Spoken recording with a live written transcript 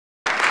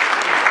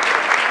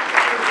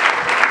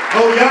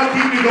Oh, y'all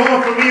keep it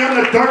going for me.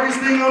 I'm the darkest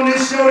thing on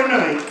this show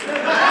tonight.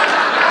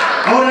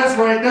 Oh, that's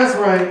right, that's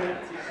right.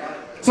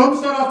 So I'm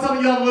gonna start off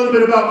telling y'all a little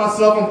bit about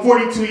myself. I'm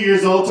 42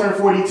 years old, turned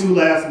 42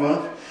 last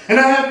month.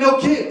 And I have no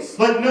kids,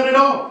 like none at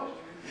all.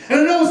 And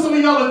I know what some of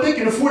y'all are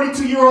thinking, a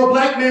 42-year-old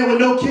black man with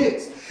no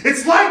kids.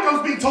 It's like I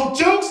was being told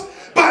jokes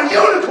by a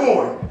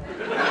unicorn.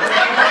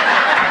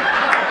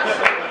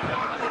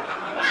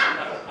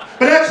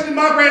 But actually,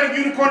 my brand of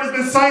unicorn has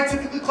been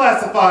scientifically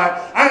classified.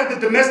 I am the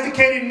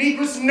domesticated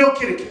negress no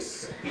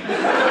kitticus.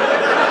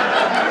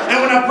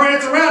 And when I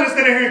prance around,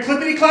 instead of hearing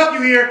clippity clap,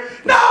 you hear,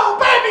 no,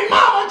 baby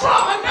mama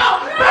drama,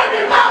 no,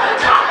 baby mama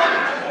drama.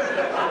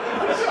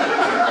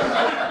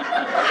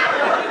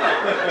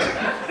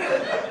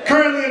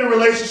 Currently in a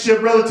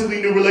relationship,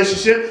 relatively new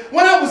relationship.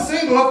 When I was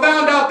single, I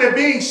found out that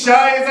being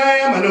shy as I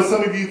am, I know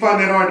some of you find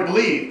that hard to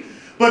believe,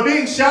 but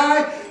being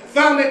shy,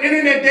 found that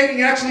internet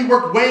dating actually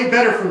worked way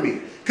better for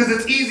me. Because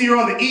it's easier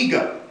on the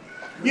ego.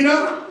 You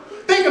know?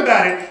 Think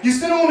about it. You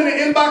send a woman an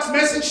inbox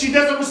message, she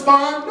doesn't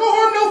respond, no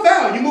harm, no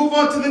foul. You move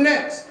on to the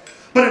next.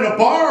 But in a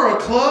bar or a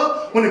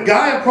club, when a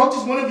guy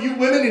approaches one of you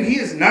women and he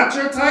is not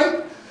your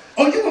type,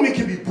 oh, you women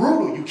can be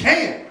brutal. You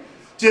can.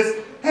 Just,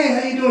 hey,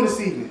 how you doing this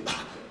evening?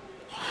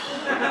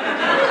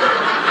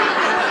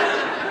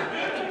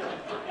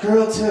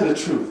 Girl, tell the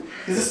truth.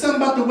 Is it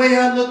something about the way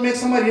I look make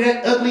somebody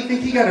that ugly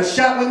think he got a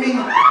shot with me?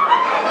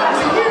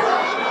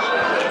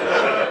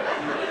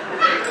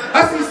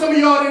 I see some of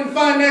y'all didn't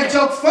find that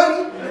joke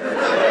funny,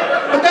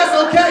 but that's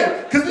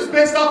okay, because it's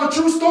based off a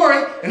true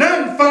story, and I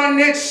didn't find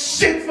that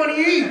shit funny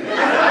either.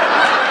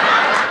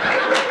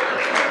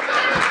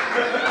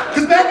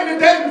 Because back in the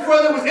day,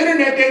 before there was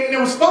internet dating,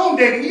 there was phone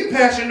dating. You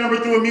pass your number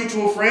through a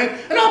mutual friend,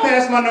 and I'll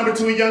pass my number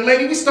to a young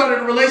lady. We started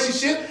a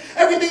relationship.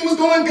 Everything was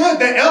going good.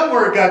 That L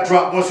word got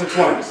dropped once or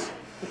twice.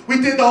 We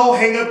did the whole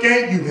hang-up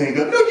game. You hang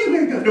up. No, you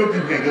hang up. No,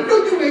 you hang up. No,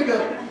 you hang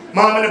up.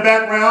 Mom in the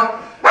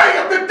background. Hang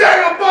up the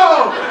damn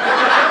phone!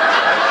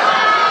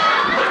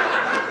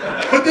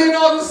 But then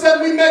all of a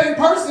sudden we met in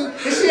person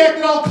and she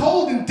acted all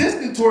cold and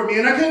distant toward me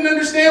and I couldn't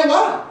understand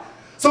why.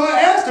 So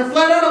I asked her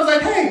flat out, I was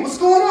like, hey, what's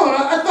going on?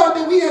 I thought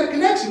that we had a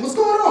connection. What's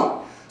going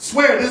on?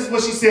 Swear, this is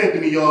what she said to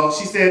me, y'all.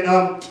 She said,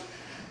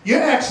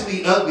 you're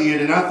actually uglier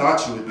than I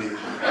thought you would be.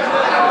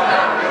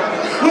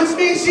 Which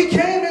means she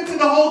came into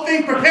the whole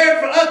thing prepared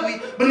for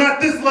ugly, but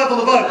not this level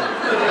of ugly.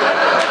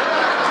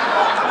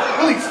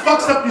 Really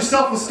fucks up your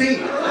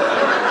self-esteem.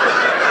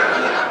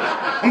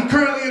 I'm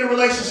currently in a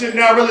relationship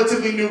now, a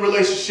relatively new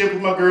relationship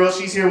with my girl.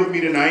 She's here with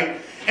me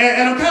tonight.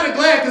 And I'm kind of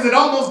glad because it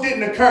almost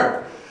didn't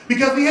occur.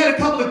 Because we had a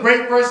couple of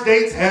great first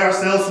dates, had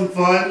ourselves some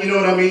fun, you know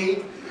what I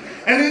mean?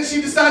 And then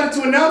she decided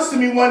to announce to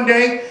me one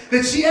day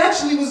that she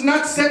actually was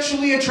not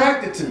sexually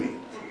attracted to me.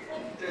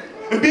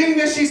 And being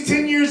that she's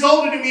 10 years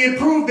older than me, it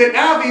proved that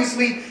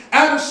obviously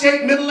out of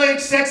shape,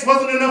 middle-aged sex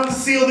wasn't enough to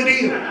seal the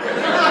deal.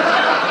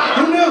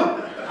 Who knew?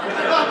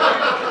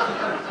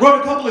 Wrote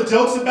a couple of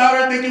jokes about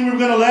her thinking we were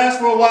going to last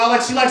for a while,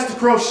 like she likes to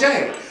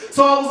crochet.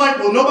 So I was like,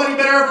 well, nobody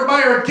better ever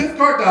buy her a gift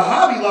card to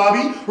Hobby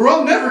Lobby or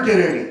I'll never get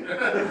any.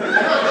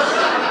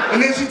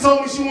 And then she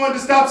told me she wanted to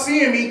stop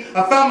seeing me.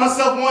 I found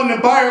myself wanting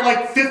to buy her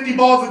like 50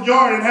 balls of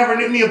yarn and have her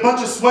knit me a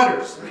bunch of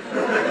sweaters.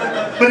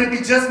 But it'd be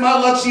just my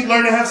luck she'd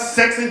learn to have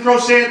sex and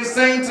crochet at the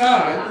same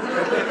time.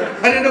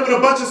 I'd end up with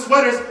a bunch of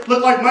sweaters,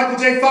 looked like Michael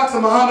J. Fox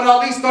and Muhammad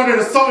Ali started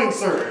a sewing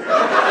circuit.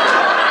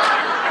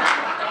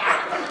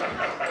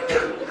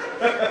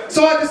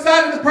 So I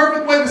decided the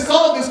perfect way to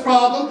solve this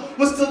problem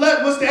was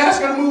to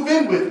ask her to move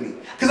in with me.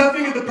 Because I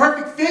figured the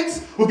perfect fix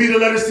would be to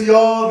let her see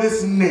all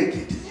this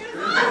naked.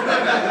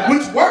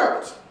 Which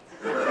worked.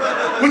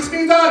 Which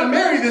means I ought to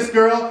marry this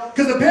girl,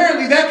 because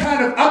apparently that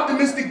kind of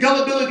optimistic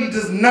gullibility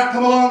does not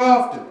come along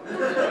often.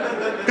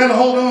 Gotta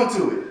hold on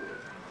to it.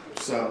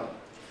 So,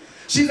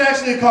 she's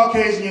actually a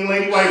Caucasian young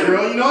lady, white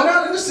girl, you know, and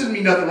there shouldn't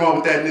be nothing wrong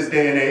with that in this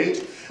day and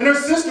age. And her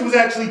sister was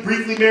actually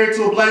briefly married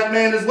to a black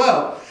man as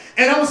well.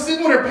 And I was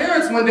sitting with her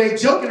parents one day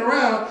joking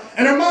around,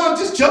 and her mom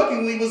just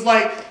jokingly was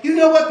like, you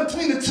know what,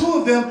 between the two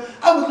of them,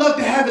 I would love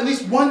to have at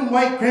least one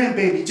white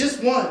grandbaby,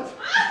 just one.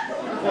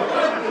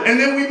 And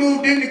then we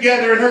moved in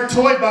together and her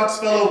toy box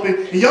fell open,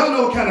 and y'all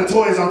know what kind of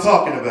toys I'm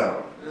talking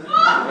about.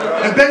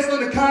 And based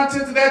on the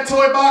contents of that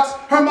toy box,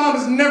 her mom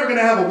is never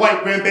gonna have a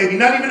white grandbaby,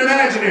 not even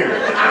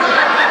imaginary.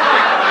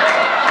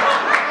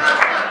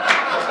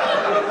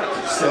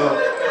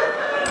 So,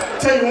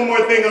 tell you one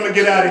more thing, I'm gonna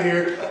get out of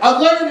here. I've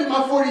learned in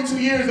my 42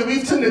 years that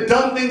we've tended to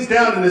dumb things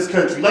down in this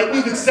country. Like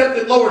we've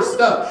accepted lower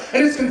stuff.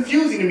 And it's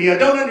confusing to me, I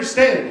don't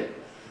understand it.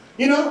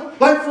 You know,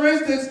 like for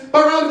instance,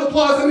 by round of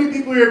applause, how many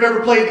people here have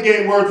ever played the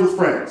game Words with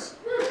Friends?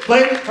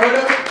 Played it? Heard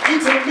of it? Me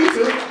too, me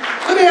too.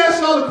 Let me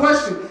ask y'all a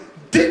question.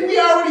 Didn't we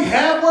already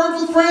have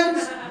Words with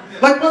Friends?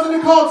 Like wasn't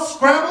it called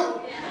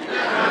Scrabble?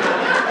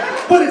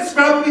 But did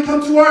Scrabble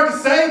become too hard to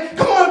say?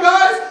 Come on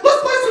guys,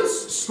 let's play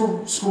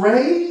some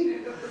Scray?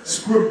 I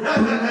just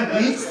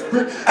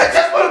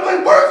want to play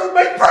Words with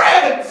my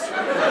friends!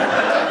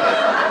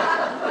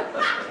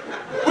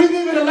 We've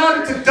even allowed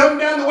it to dumb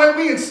down the way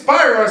we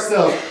inspire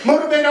ourselves,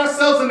 motivate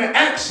ourselves into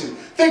action.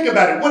 Think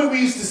about it. What did we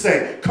used to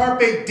say?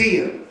 Carpe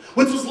diem.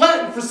 which was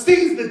Latin for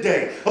seize the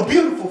day, a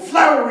beautiful,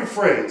 flowery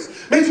phrase.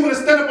 Made you want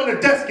to stand up on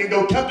the desk and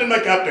go, Captain, my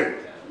captain.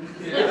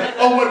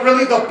 Oh, what,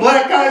 really? The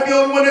black guy's the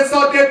only one that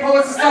saw Dead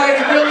Poets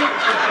Society, really?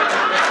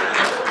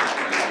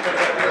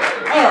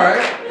 All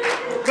right.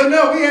 But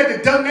no, we had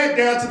to dumb that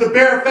down to the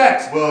bare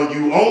facts. Well,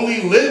 you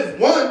only live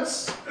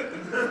once.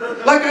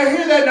 Like, I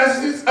hear that,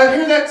 and I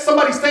hear that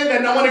somebody say that,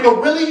 and I want to go,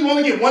 really? You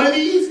only get one of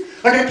these?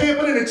 Like, I can't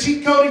put in a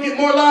cheat code and get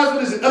more lives?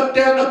 What is it, up,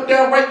 down,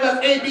 right,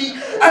 left, A, B?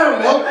 I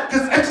don't know,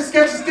 because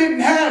Etch-a-Sketches didn't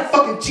have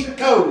fucking cheat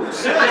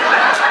codes.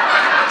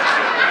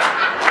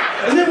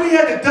 And then we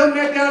had to dumb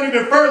that down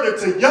even further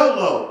to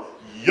YOLO.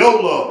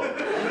 YOLO.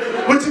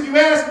 Which, if you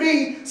ask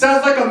me,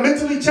 sounds like a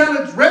mentally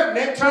challenged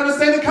redneck trying to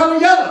say the color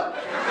yellow.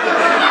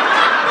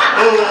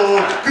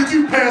 Oh, could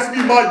you pass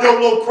me my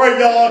YOLO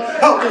crayon?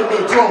 I want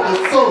to draw the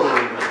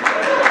sun.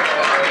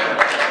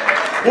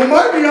 Well,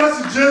 maybe I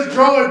should just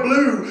draw it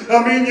blue.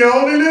 I mean, you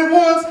only live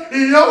once.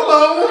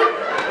 YOLO.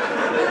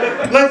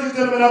 Ladies and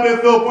gentlemen, I've been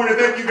Phil Pointer.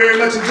 Thank you very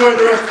much. Enjoy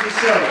the rest of the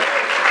show.